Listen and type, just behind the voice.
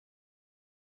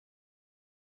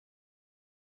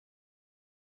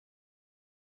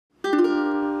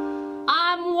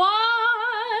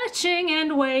watching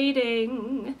and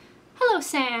waiting. Hello,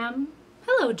 Sam.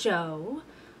 Hello, Joe.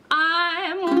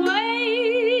 I'm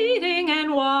waiting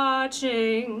and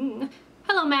watching.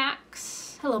 Hello,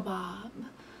 Max. Hello, Bob.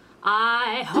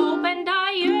 I hope and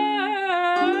I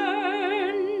yearn.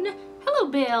 Hello,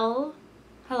 Bill.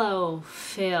 Hello,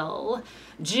 Phil.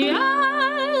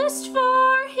 Just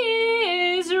for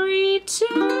his return.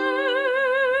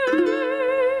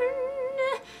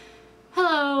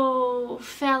 Hello,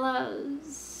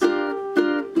 fellas.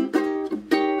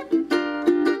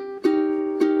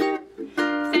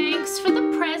 Thanks for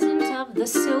the present of the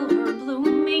silver blue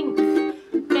mink.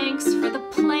 Thanks for the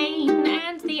plane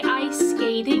and the ice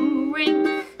skating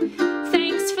rink.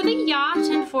 Thanks for the yacht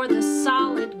and for the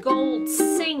solid gold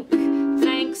sink.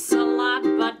 Thanks a lot,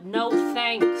 but no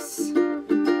thanks.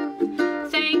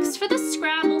 Thanks for the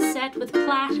Scrabble set with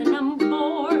platinum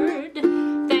board.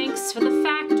 Thanks for the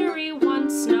factory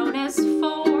once known as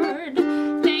Ford.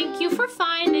 Thank you for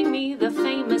finding me the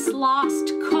famous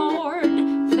lost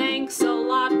chord. Thanks a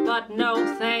lot, but no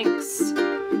thanks.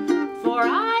 For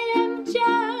I am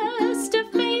just a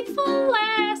faithful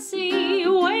lassie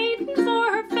waiting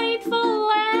for her faithful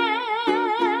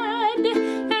lad.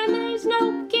 And there's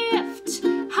no gift,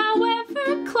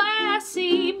 however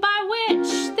classy, by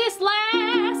which this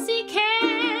lassie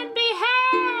can be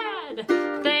had.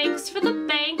 Thanks for the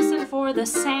banks and for the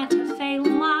Santa Fe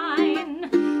line.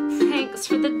 Thanks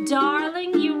for the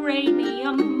darling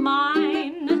uranium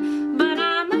mine. But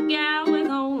I'm a gal with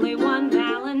only one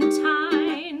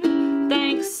Valentine.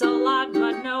 Thanks a lot,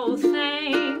 but no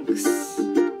thanks.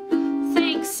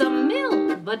 Thanks a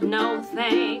mill, but no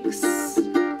thanks.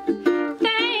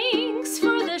 Thanks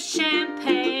for the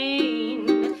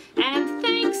champagne. And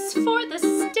thanks for the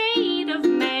state of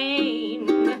Maine.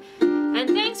 And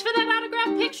thanks for that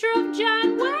autographed picture of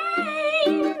John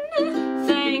Wayne.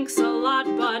 Thanks a lot,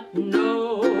 but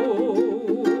no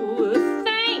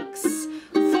thanks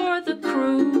for the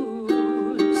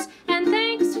cruise. And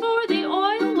thanks for the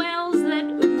oil wells that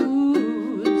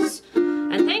ooze.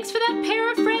 And thanks for that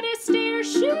pair of Fred Astaire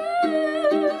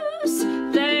shoes.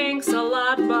 Thanks a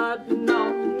lot, but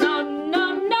no, no,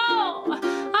 no, no.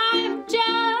 I'm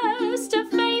just a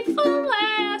faithful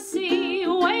lassie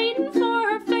waiting for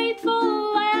her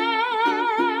faithful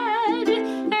lad.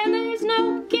 And there's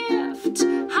no gift,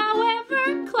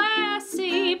 however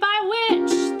classy, by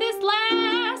which this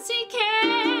lassie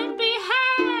can be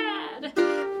had.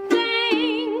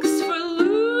 Thanks for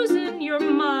losing your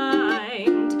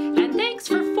mind. And thanks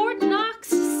for Fort Knox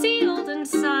sealed and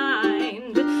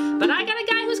signed. But I got a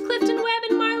guy who's Clifton Webb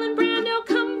and Marlon Brando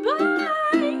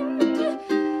combined.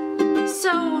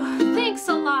 So thanks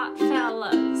a lot,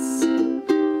 fellas.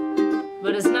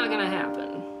 But it's not gonna happen.